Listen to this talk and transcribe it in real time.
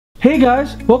Hey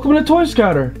guys, welcome to Toy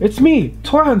Scouter. It's me,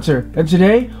 Toy Hunter, and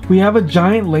today we have a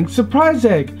giant Link surprise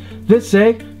egg. This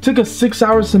egg took us 6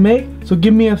 hours to make, so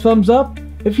give me a thumbs up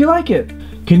if you like it.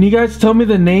 Can you guys tell me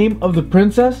the name of the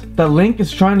princess that Link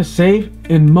is trying to save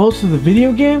in most of the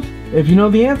video games? If you know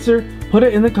the answer, put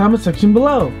it in the comment section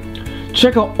below.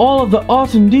 Check out all of the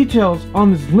awesome details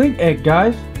on this Link egg,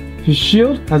 guys. His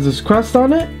shield has this crest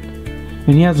on it,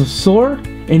 and he has a sword,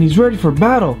 and he's ready for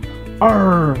battle.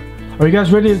 Arrgh! Are you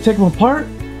guys ready to take him apart?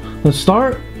 Let's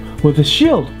start with his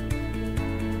shield.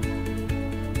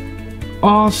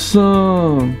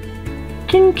 Awesome!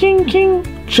 King, king,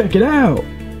 king! Check it out!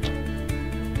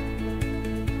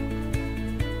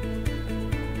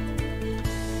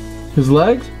 His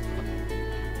legs.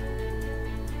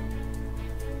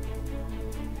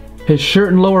 His shirt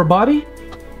and lower body.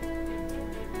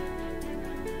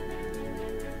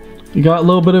 You got a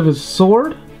little bit of his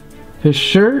sword, his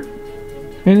shirt,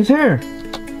 and his hair.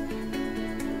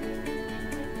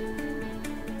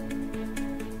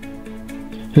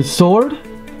 His sword.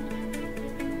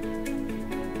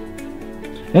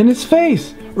 And his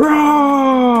face.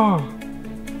 Roar!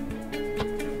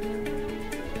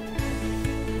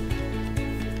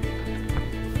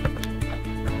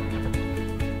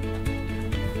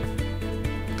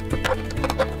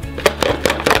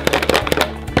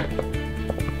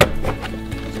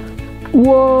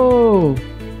 Whoa!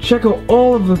 Check out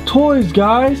all of the toys,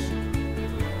 guys!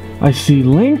 I see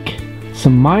Link,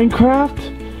 some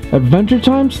Minecraft, Adventure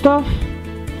Time stuff,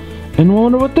 and I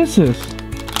wonder what this is.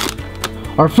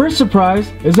 Our first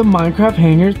surprise is a Minecraft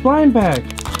hangers blind bag.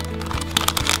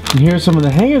 And here are some of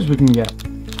the hangers we can get.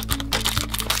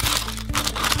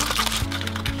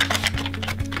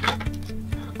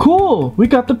 Cool! We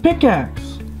got the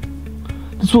pickaxe.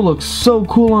 This will look so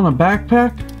cool on a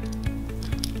backpack.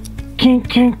 Kink,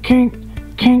 kink, kink.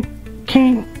 Kink,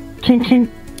 kink, kink,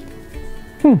 kink.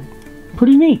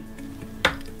 Pretty neat.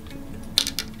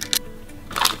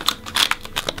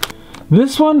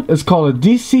 This one is called a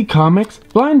DC Comics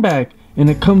blind bag, and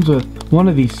it comes with one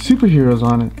of these superheroes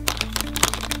on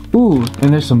it. Ooh,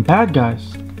 and there's some bad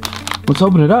guys. Let's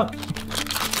open it up.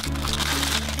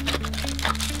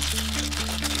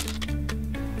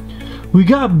 We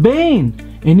got Bane,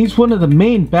 and he's one of the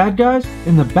main bad guys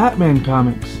in the Batman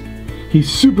comics. He's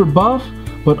super buff,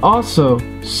 but also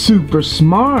super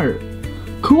smart.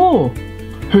 Cool.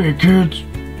 Hey kids,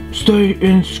 stay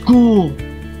in school.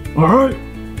 Alright?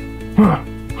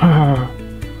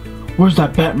 Where's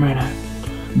that Batman at?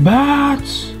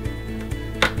 Bats!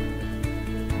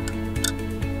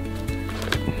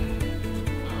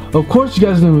 Of course you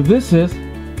guys know who this is.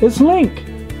 It's Link.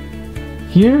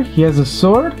 Here he has a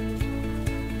sword,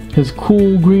 his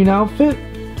cool green outfit,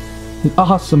 his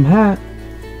awesome hat,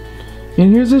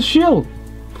 and here's his shield.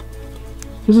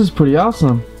 This is pretty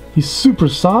awesome. He's super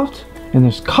soft, and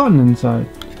there's cotton inside.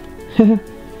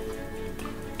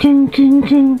 King, king,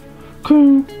 king,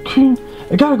 king, king.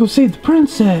 I gotta go save the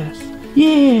princess.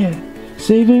 Yeah,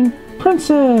 saving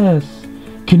princess.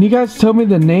 Can you guys tell me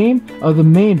the name of the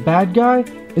main bad guy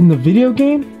in the video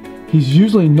game? He's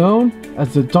usually known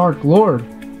as the Dark Lord.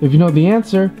 If you know the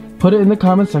answer, put it in the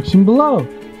comment section below.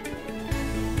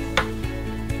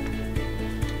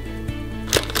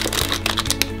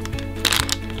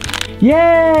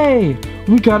 Yay!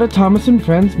 We got a Thomas and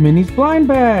Friends Minis blind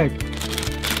bag.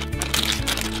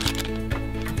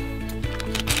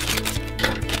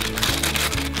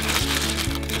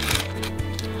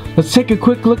 Let's take a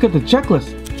quick look at the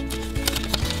checklist.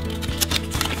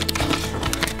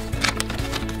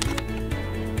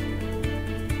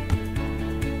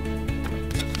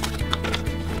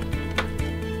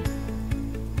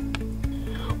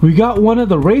 We got one of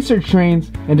the racer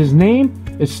trains, and his name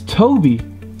is Toby.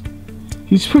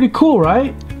 He's pretty cool,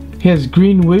 right? He has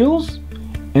green wheels,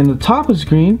 and the top is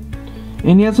green,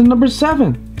 and he has a number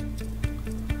 7.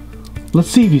 Let's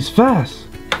see if he's fast.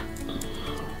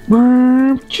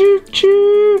 Choo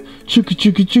choo, choo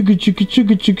choo choo choo choo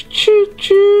choo choo choo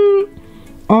choo.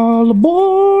 All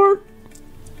aboard!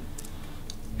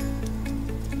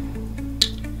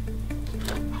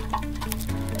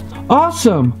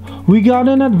 Awesome! We got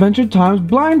an Adventure Times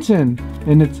blind tin,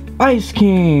 and it's Ice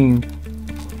King.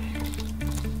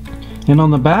 And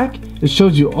on the back, it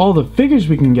shows you all the figures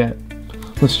we can get.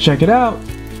 Let's check it out.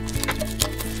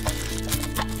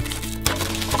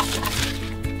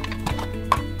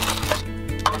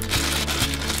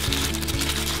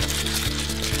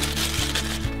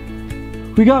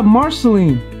 We got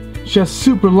Marceline. She has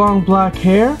super long black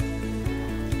hair,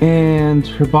 and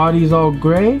her body is all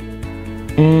gray,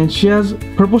 and she has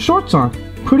purple shorts on.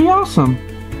 Pretty awesome.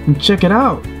 And check it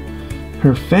out.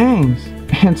 Her fangs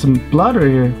and some blood right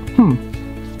here.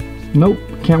 Nope,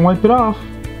 can't wipe it off.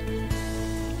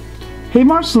 Hey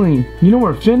Marceline, you know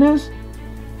where Finn is?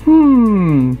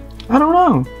 I don't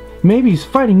know. Maybe he's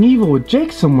fighting evil with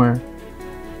Jake somewhere.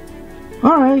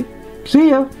 Alright, see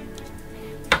ya.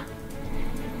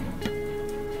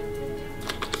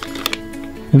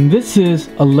 And this is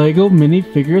a LEGO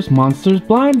Minifigures Monsters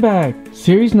blind bag,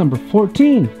 series number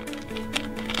 14.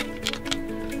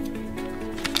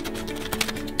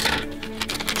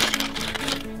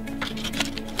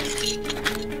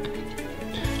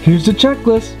 Here's the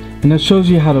checklist, and it shows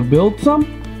you how to build some.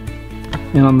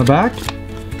 And on the back,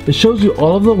 it shows you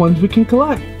all of the ones we can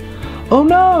collect. Oh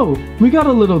no! We got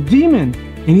a little demon,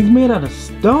 and he's made out of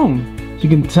stone. You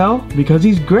can tell because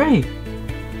he's gray.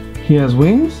 He has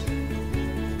wings,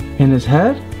 and his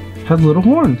head has little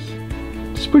horns.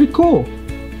 It's pretty cool.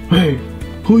 Hey,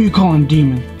 who you calling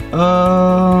demon?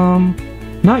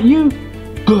 Not you.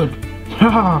 Good.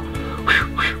 Haha.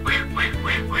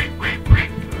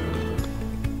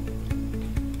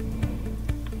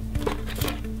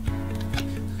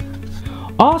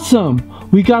 Awesome!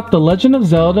 We got the Legend of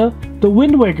Zelda, the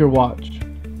Wind Waker watch.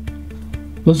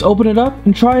 Let's open it up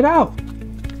and try it out.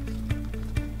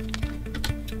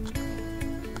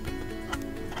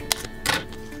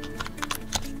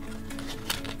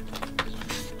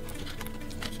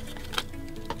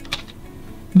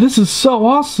 This is so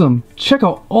awesome! Check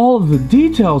out all of the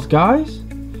details, guys!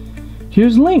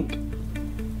 Here's Link.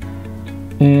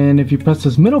 And if you press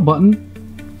this middle button,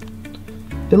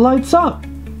 it lights up.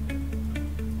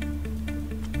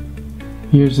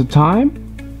 Here's the time.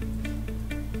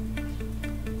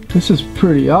 This is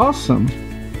pretty awesome.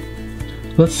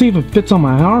 Let's see if it fits on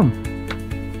my arm.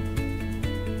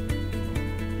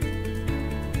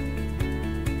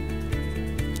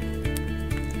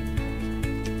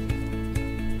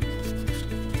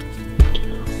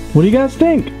 What do you guys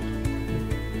think?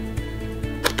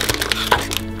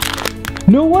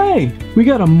 No way! We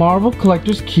got a Marvel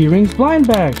Collector's Keyrings blind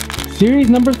bag, series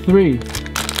number 3.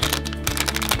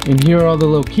 And here are all the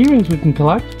little keyrings we can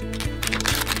collect.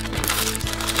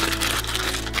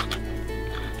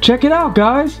 Check it out,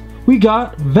 guys! We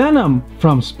got Venom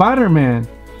from Spider-Man.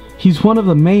 He's one of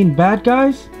the main bad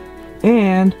guys,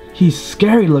 and he's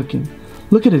scary looking.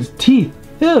 Look at his teeth.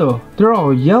 Ew, they're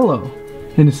all yellow.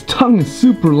 And his tongue is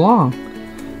super long.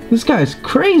 This guy's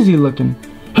crazy looking.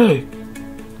 Hey,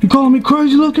 you calling me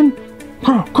crazy looking?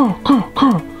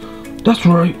 That's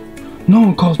right. No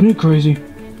one calls me crazy.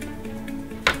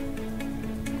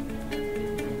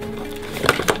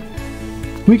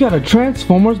 We got a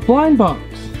Transformers blind box.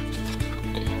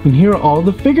 And here are all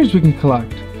the figures we can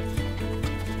collect.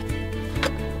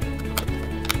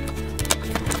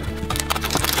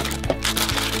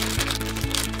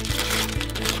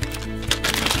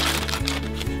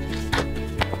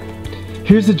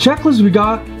 Here's the checklist we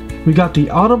got. We got the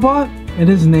Autobot, and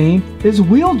his name is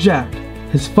Wheeljack.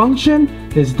 His function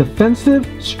is defensive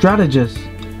strategist.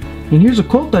 And here's a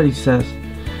quote that he says,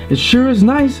 "It sure is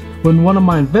nice when one of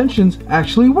my inventions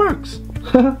actually works."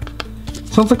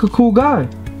 Sounds like a cool guy.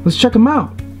 Let's check him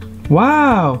out.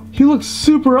 Wow, he looks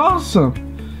super awesome.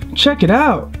 Check it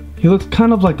out. He looks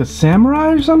kind of like a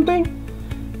samurai or something.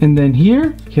 And then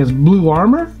here, he has blue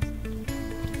armor.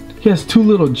 He has 2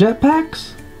 little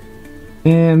jetpacks.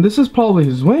 And this is probably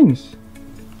his wings.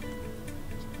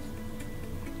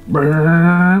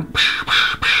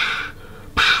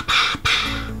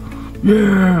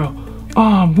 Yeah,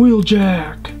 I'm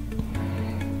Wheeljack.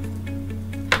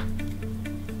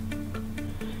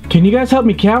 Can you guys help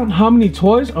me count how many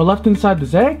toys are left inside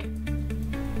this egg?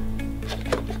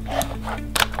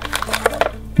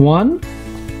 1,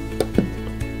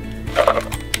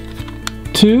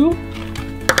 2,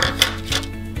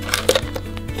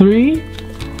 3,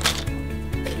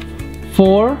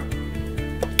 4,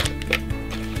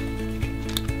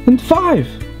 and 5.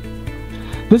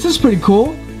 This is pretty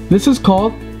cool. This is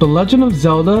called The Legend of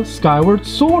Zelda Skyward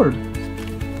Sword.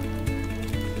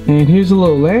 And here's a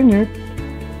little lanyard.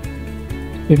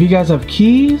 If you guys have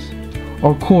keys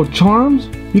or cool charms,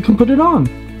 you can put it on.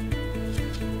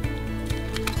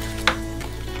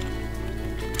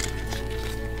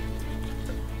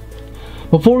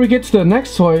 Before we get to the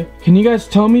next toy, can you guys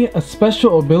tell me a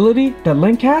special ability that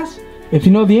Link has? If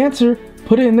you know the answer,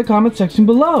 put it in the comment section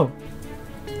below.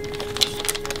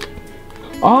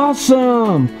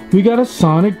 Awesome! We got a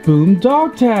Sonic Boom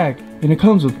dog tag, and it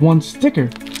comes with 1 sticker.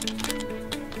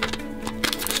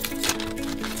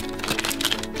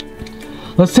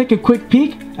 Let's take a quick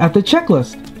peek at the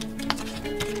checklist.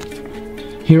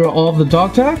 Here are all of the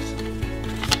dog tags,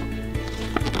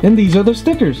 and these are the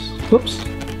stickers. Whoops.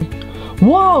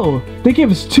 Whoa! They gave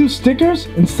us 2 stickers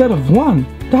instead of 1.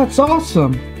 That's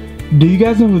awesome! Do you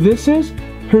guys know who this is?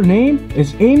 Her name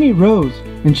is Amy Rose,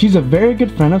 and she's a very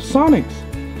good friend of Sonic's.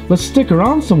 Let's stick her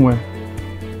on somewhere.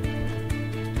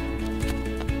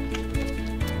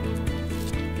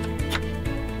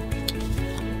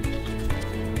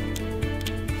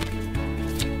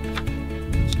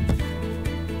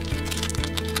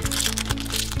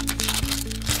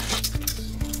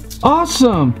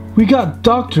 Awesome! We got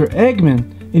Dr.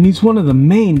 Eggman, and he's one of the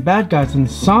main bad guys in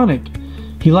Sonic.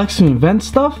 He likes to invent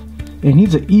stuff, and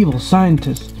he's an evil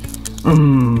scientist.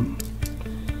 And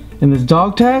this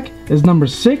dog tag is number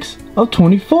 6 of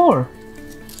 24.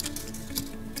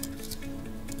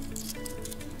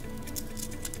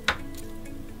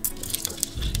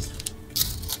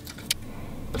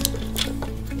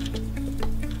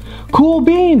 Cool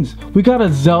beans! We got a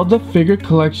Zelda figure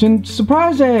collection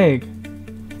surprise egg.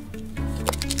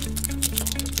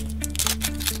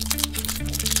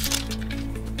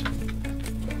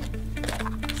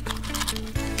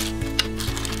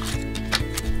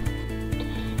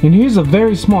 And here's a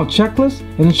very small checklist,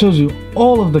 and it shows you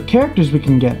all of the characters we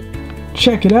can get.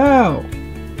 Check it out!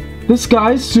 This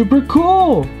guy's super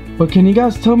cool! But can you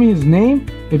guys tell me his name?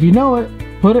 If you know it,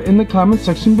 put it in the comment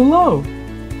section below.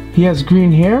 He has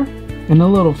green hair and a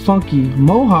little funky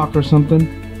mohawk or something.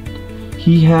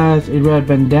 He has a red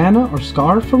bandana or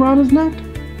scarf around his neck.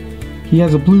 He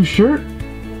has a blue shirt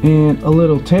and a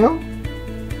little tail,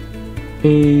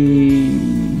 a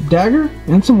dagger,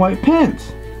 and some white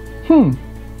pants.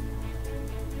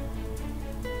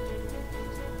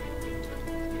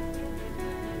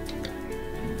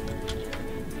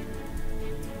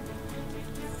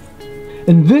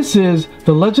 And this is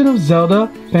the Legend of Zelda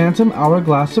Phantom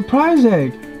Hourglass surprise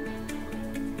egg.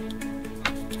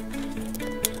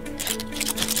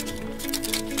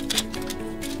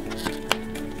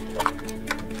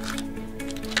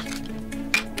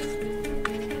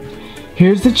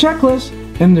 Here's the checklist,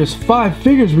 and there's 5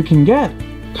 figures we can get.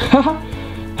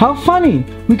 How funny!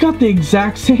 We got the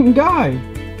exact same guy.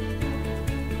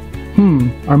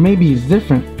 Or maybe he's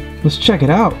different. Let's check it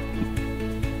out.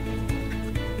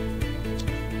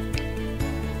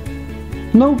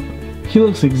 Nope, he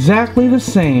looks exactly the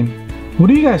same. What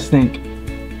do you guys think?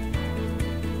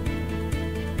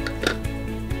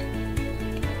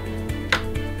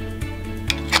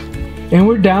 And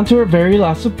we're down to our very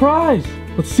last surprise.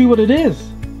 Let's see what it is.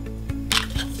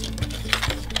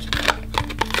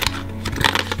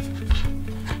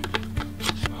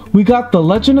 We got the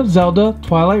Legend of Zelda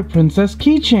Twilight Princess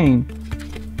keychain.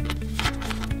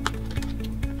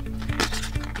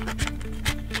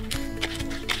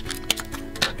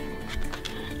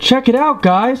 Check it out,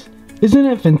 guys! Isn't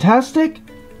it fantastic?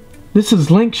 This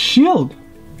is Link's shield.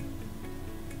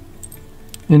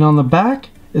 And on the back,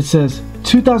 it says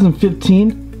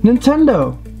 2015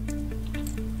 Nintendo.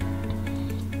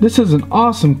 This is an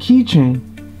awesome keychain.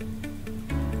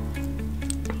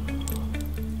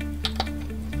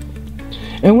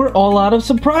 And we're all out of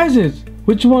surprises.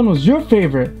 Which one was your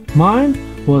favorite?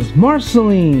 Mine was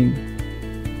Marceline.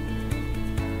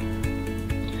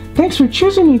 Thanks for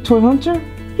choosing me, Toy Hunter.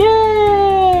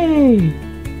 Yay!